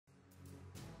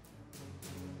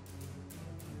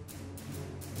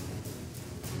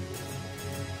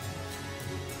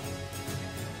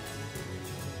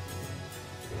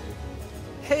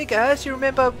hey guys, you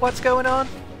remember what's going on?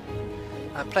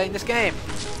 I'm playing this game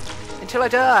until I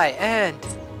die, and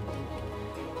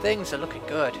things are looking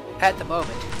good at the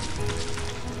moment.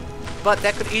 But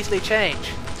that could easily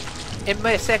change in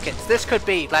mere seconds. This could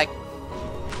be like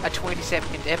a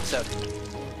 20-second episode.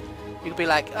 You could be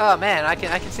like, oh man, I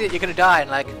can see that you're gonna die in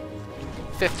like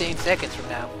 15 seconds from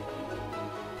now.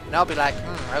 And I'll be like,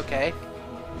 okay.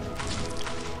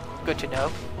 Good to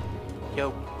know.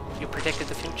 You predicted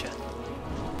the future.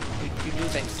 You knew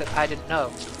things that I didn't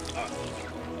know.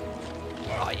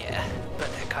 Oh yeah,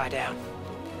 burn that car down.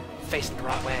 Facing the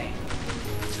right way.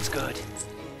 It's good.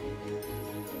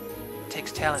 It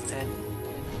takes talent, man.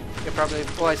 You're probably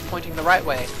always pointing the right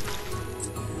way.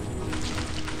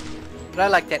 But I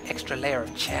like that extra layer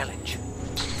of challenge.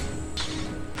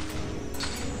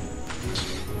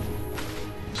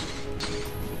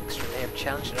 Extra layer of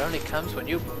challenge that only comes when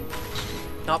you're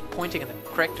not pointing in the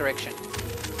correct direction.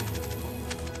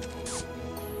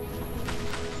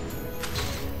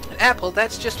 An apple,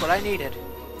 that's just what I needed.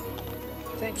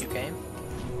 Thank you, game.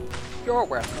 You're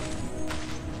welcome.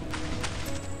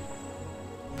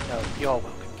 No, you're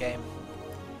welcome, game.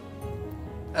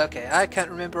 Okay, I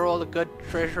can't remember all the good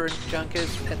treasure and junk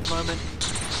is at the moment.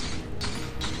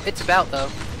 It's about, though.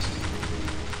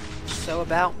 So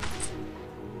about.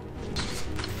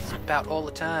 It's about all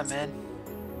the time, man.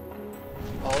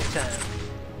 All the time.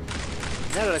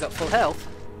 Now that I got full health,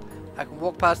 I can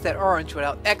walk past that orange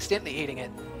without accidentally eating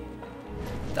it.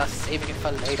 Thus saving it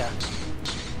for later.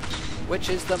 Which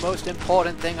is the most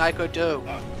important thing I could do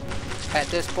at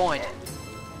this point.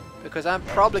 Because I'm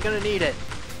probably going to need it.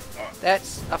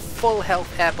 That's a full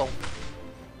health apple.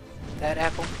 That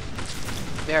apple,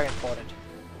 very important.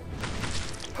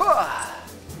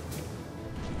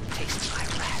 Taste my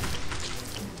wrath.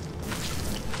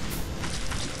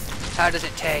 How does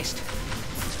it taste?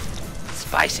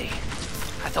 Spicy.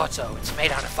 I thought so. It's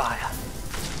made out of fire.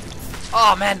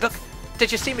 Oh man, look!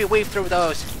 Did you see me weave through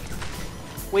those?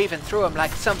 Weaving through them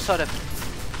like some sort of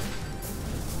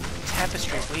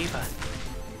tapestry weaver.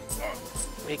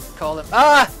 We can call him.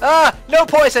 No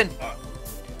poison!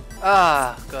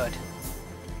 Good.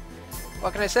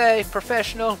 What can I say?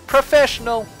 Professional.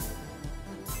 Professional!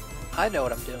 I know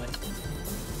what I'm doing.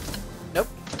 Nope.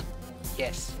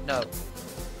 Yes. No.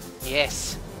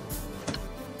 Yes.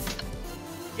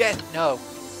 Yes. No.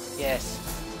 Yes.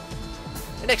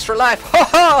 An extra life. Ha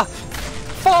ha!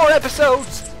 4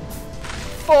 episodes!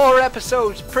 4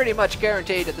 episodes pretty much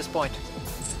guaranteed at this point.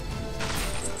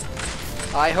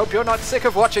 I hope you're not sick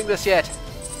of watching this yet.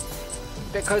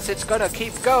 Because it's gonna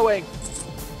keep going.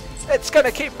 It's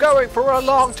gonna keep going for a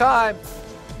long time.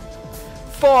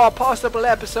 4 possible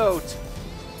episodes.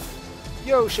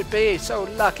 You should be so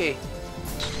lucky.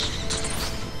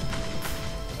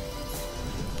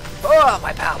 Oh,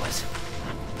 my powers.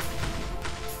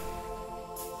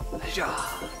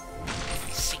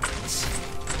 Secrets.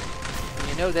 When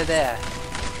you know they're there,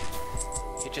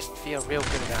 you just feel real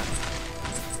good about it.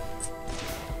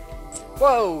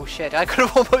 Whoa, shit, I could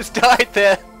have almost died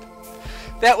there.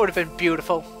 That would have been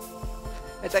beautiful.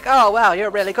 It's like, oh wow, you're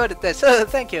really good at this.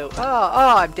 Thank you.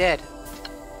 Oh, I'm dead.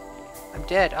 I'm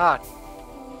dead. Oh,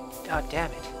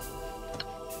 damn it.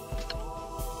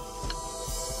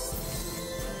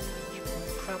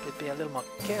 Should probably be a little more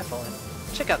careful and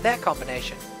check out that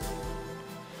combination.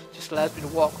 Just allows me to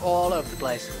walk all over the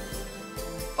place.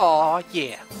 Oh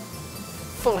yeah.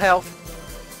 Full health.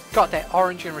 Got that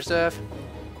orange in reserve.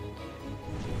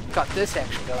 Got this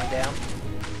action going down.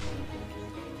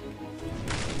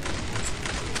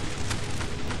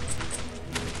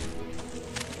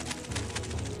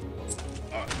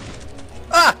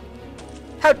 Ah!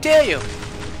 How dare you!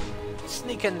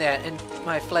 Sneak in there in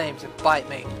my flames and bite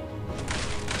me.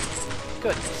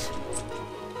 Goodness.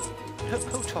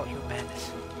 Who taught you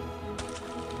madness?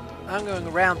 I'm going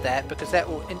around that because that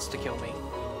will insta-kill me.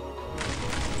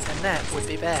 And that would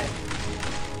be bad.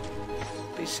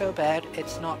 Be so bad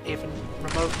it's not even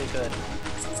remotely good.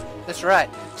 That's right.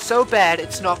 So bad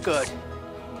it's not good.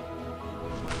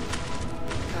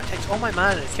 Now, it takes all my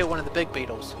mana to kill one of the big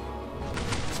beetles.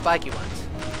 The spiky ones.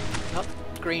 Not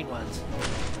the green ones.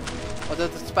 Although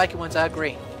the spiky ones are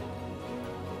green.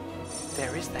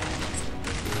 There is that.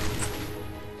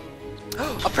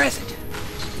 A present!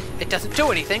 It doesn't do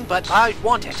anything, but I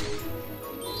want it.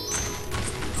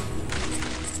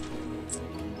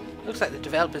 Looks like the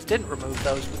developers didn't remove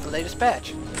those with the latest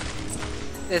patch.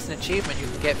 There's an achievement you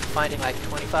can get for finding like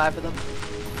 25 of them.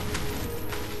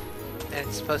 And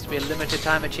it's supposed to be a limited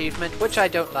time achievement, which I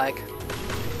don't like.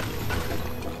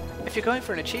 If you're going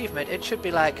for an achievement, it should be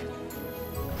like,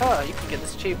 oh, you can get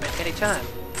this achievement anytime.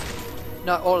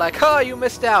 Not all like, oh, you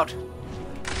missed out.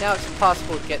 Now it's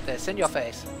impossible to get this in your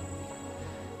face.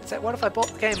 It's like, what if I bought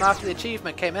the game after the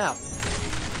achievement came out?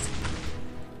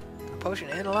 A potion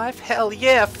in life? Hell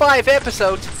yeah! 5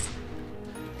 episodes!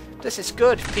 This is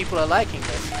good. People are liking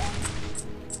this.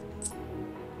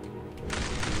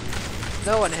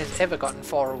 No one has ever gotten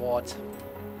 4 rewards.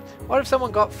 What if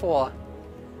someone got 4?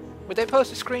 Would they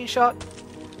post a screenshot?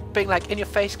 Being like, in your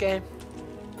face game?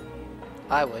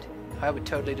 I would. I would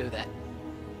totally do that.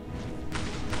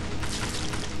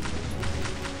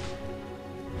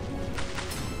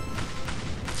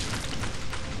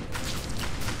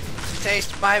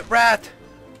 Taste my wrath!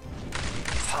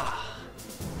 Ah.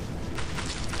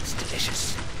 It's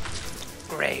delicious.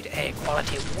 Grade A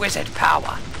quality wizard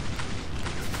power.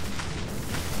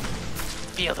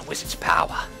 Feel the wizard's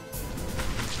power.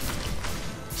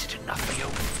 Is it enough for you?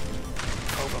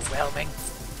 Overwhelming.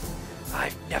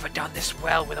 I've never done this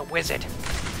well with a wizard.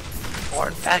 Or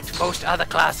in fact, most other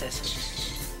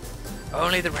classes.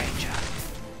 Only the ranger.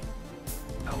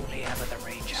 Only ever the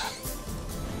ranger.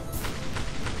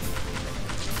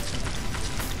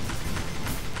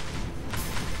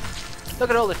 Look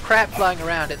at all the crap flying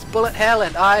around. It's bullet hell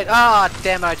and ah,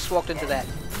 damn it, I just walked into that.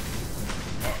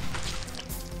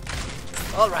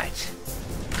 Alright.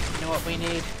 You know what we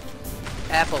need?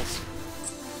 Apples.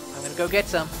 I'm gonna go get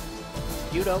some.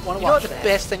 You don't want to watch that. You know what the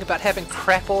best thing about having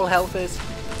crap all health is?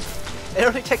 It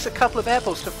only takes a couple of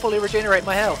apples to fully regenerate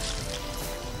my health.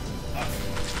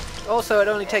 Also, it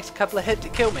only takes a couple of hits to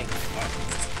kill me.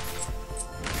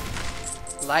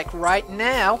 Like right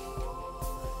now.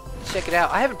 Check it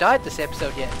out. I haven't died this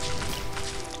episode yet.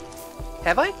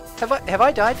 Have I? Have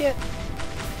I died yet?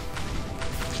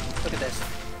 Look at this.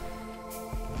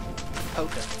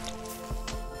 Poker.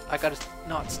 I gotta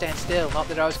not stand still. Not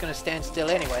that I was gonna stand still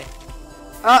anyway.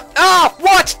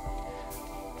 What?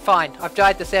 Fine. I've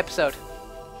died this episode.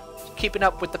 Keeping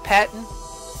up with the pattern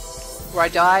where I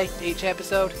die each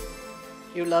episode.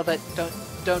 You love it.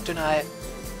 Don't deny it.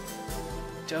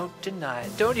 Don't deny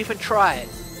it. Don't even try it.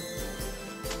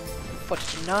 But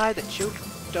to deny that you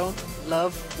don't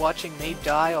love watching me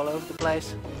die all over the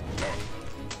place.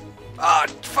 Oh,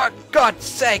 for God's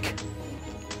sake!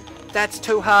 That's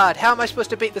too hard. How am I supposed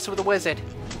to beat this with a wizard?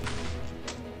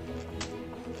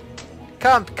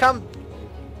 Come,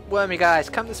 wormy guys,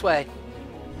 come this way.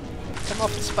 Come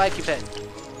off the spiky pit.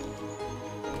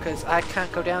 Because I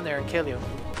can't go down there and kill you.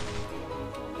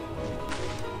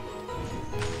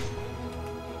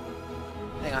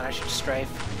 Hang on, I should strafe.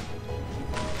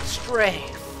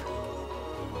 Strafe!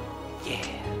 Yeah.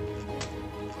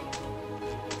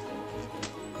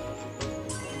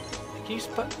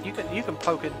 You can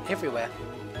poke it everywhere.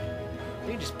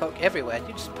 You can just poke everywhere.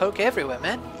 You just poke everywhere,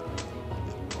 man.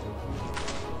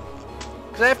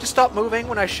 Because I have to stop moving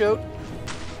when I shoot.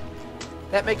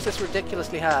 That makes this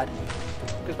ridiculously hard.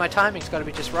 Because my timing's got to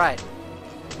be just right.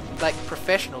 Like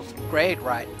professionals grade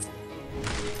right.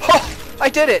 Oh! I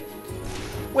did it!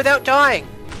 Without dying!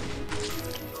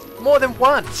 More than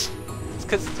once! It's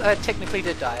because I technically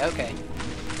did die, okay.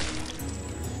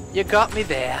 You got me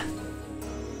there.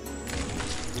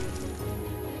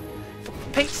 For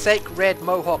Pete's sake, red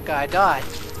mohawk guy, die.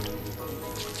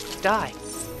 Die.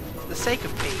 For the sake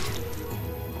of Pete.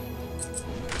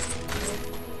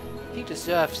 He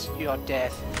deserves your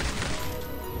death.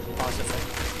 Possibly.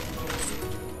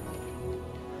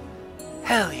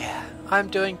 Hell yeah. I'm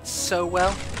doing so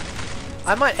well.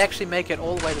 I might actually make it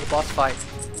all the way to the boss fight.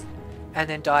 And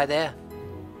then die there.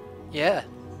 Yeah.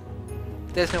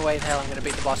 There's no way in hell I'm going to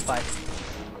beat the boss fight.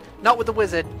 Not with the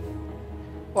wizard.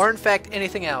 Or in fact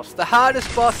anything else. The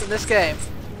hardest boss in this game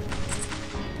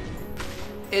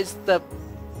is the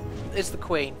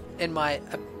queen, in my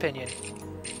opinion.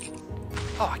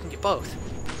 Oh, I can get both.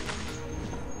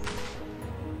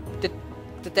 Did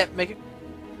that make it?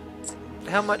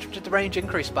 How much did the range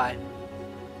increase by?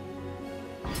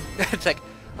 It's like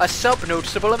a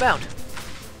sub-noticeable amount.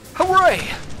 Hooray!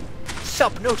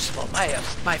 Sub-noticeable,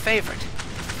 my favorite.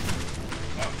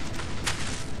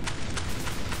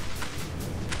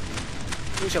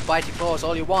 Use your bitey claws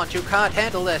all you want. You can't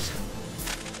handle this.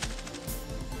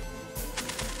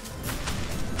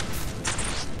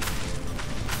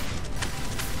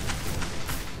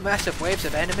 Massive waves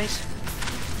of enemies.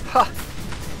 Ha!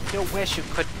 You wish you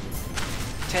could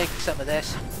take some of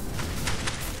this.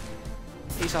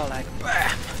 He's all like,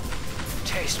 bam!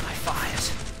 Taste my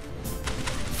fires.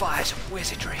 Fires of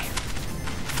wizardry.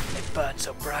 They burn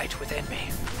so bright within me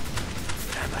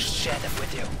that I must share them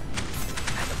with you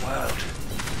and the world.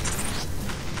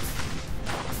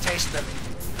 Taste them.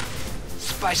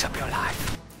 Spice up your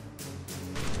life.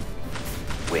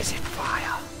 Wizard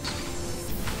fire.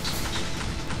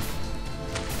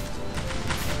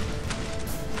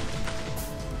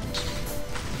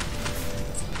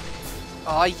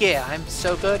 Oh yeah, I'm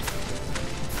so good.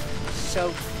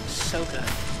 So good.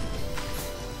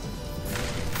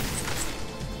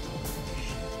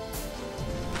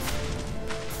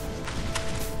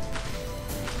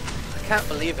 I can't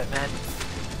believe it, man.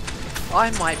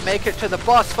 I might make it to the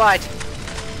boss fight.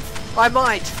 I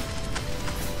might.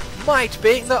 Might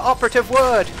being the operative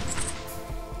word.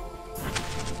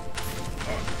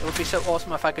 It would be so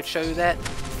awesome if I could show you that.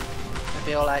 And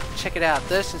be all like, check it out,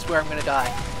 this is where I'm gonna die.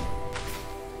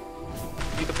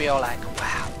 You could be all like,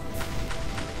 wow.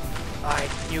 I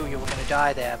knew you were gonna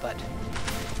die there, but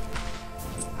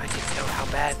I didn't know how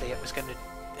badly it was gonna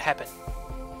happen.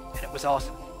 And it was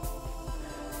awesome.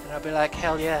 And I'd be like,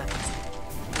 hell yeah.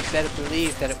 You better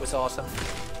believe that it was awesome.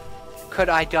 Could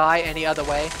I die any other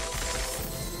way?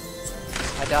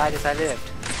 I died as I lived.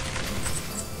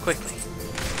 Quickly.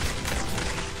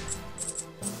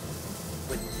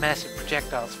 With massive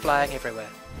projectiles flying everywhere.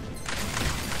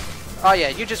 Oh yeah,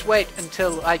 you just wait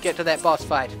until I get to that boss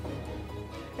fight.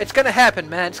 It's gonna happen,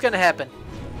 man. It's gonna happen.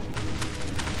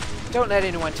 Don't let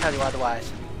anyone tell you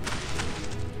otherwise.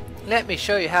 Let me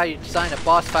show you how you design a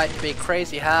boss fight to be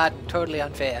crazy hard and totally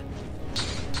unfair.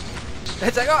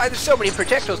 It's like, oh, there's so many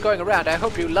projectiles going around. I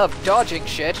hope you love dodging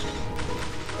shit.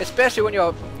 Especially when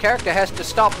your character has to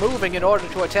stop moving in order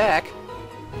to attack.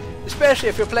 Especially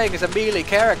if you're playing as a melee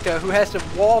character who has to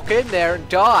walk in there and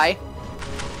die.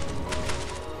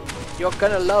 You're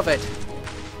gonna love it.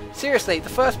 Seriously, the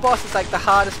first boss is like the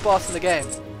hardest boss in the game.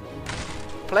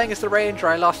 Playing as the Ranger,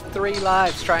 I lost 3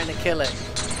 lives trying to kill it.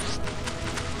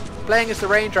 Playing as the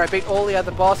Ranger, I beat all the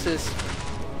other bosses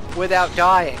without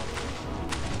dying.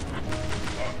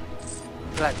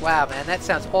 You're like, wow man, that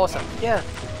sounds awesome. Yeah.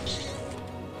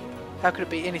 How could it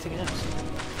be anything else?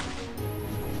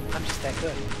 I'm just that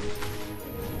good.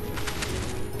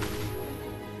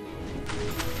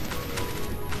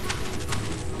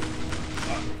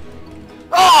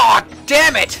 Oh,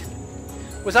 damn it!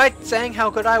 Was I saying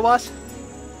how good I was?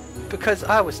 Because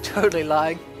I was totally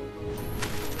lying.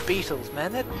 Beetles,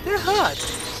 man, they're hard.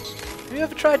 Have you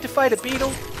ever tried to fight a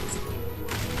beetle?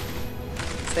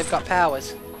 They've got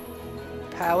powers.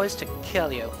 Powers to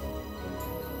kill you.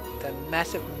 Their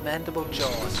massive mandible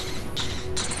jaws.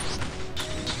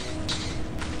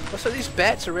 Also, these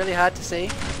bats are really hard to see.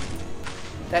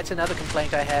 That's another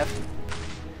complaint I have.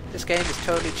 This game is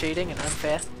totally cheating and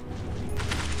unfair.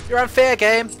 You're unfair,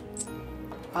 game!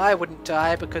 I wouldn't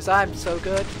die because I'm so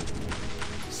good.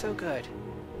 So good.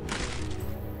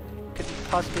 Couldn't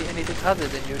possibly be anything other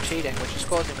than you cheating, which is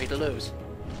causing me to lose.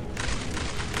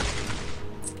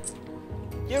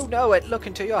 You know it, look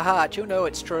into your heart, you know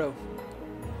it's true.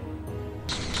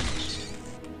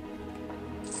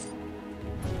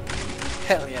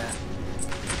 Hell yeah.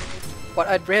 What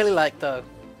I'd really like though,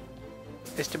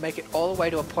 is to make it all the way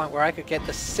to a point where I could get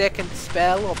the second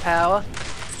spell or power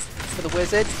for the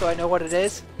wizard, so I know what it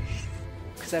is.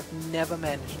 Because I've never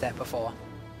managed that before.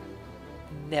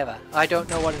 Never. I don't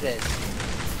know what it is.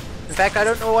 In fact, I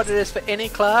don't know what it is for any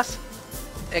class,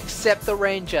 except the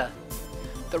Ranger.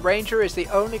 The Ranger is the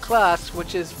only class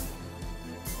which is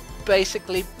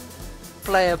basically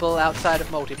playable outside of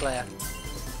multiplayer.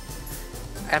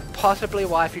 And possibly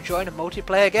why if you join a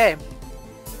multiplayer game,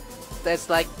 there's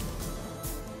like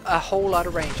a whole lot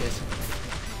of Rangers.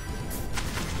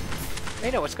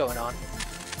 They know what's going on.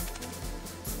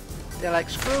 They're like,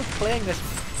 screw playing this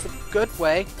the good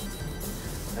way.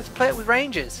 Let's play it with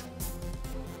Rangers.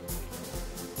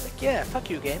 Like, yeah, fuck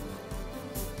you, game.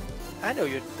 I know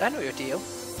your deal.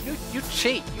 You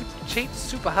cheat. You cheat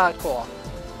super hardcore.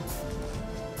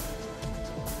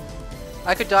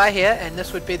 I could die here, and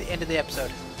this would be the end of the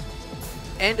episode.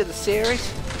 End of the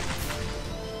series.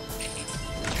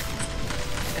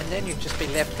 And then you'd just be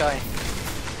left going,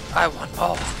 I want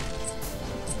more.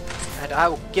 And I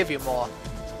will give you more.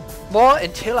 More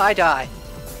until I die.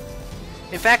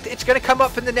 In fact, it's going to come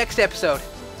up in the next episode.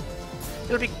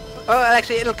 It'll be... Oh,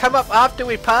 actually, it'll come up after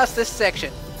we pass this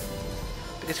section.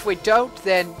 Because if we don't,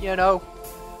 then, you know,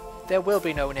 there will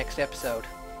be no next episode.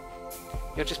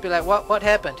 You'll just be like, what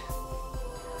happened?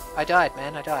 I died,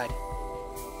 man, I died.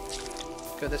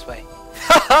 Go this way.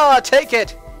 Haha, take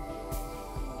it!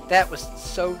 That was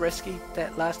so risky,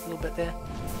 that last little bit there.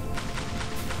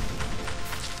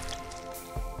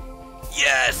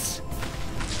 Yes!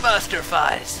 Master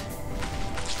Fires!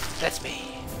 That's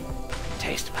me.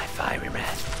 Taste my fiery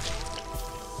wrath.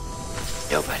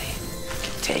 Nobody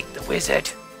can take the wizard.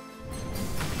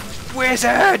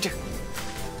 Wizard!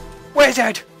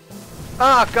 Wizard!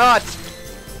 Oh god!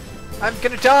 I'm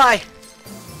gonna die!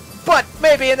 But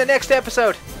maybe in the next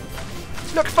episode!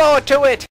 Look forward to it!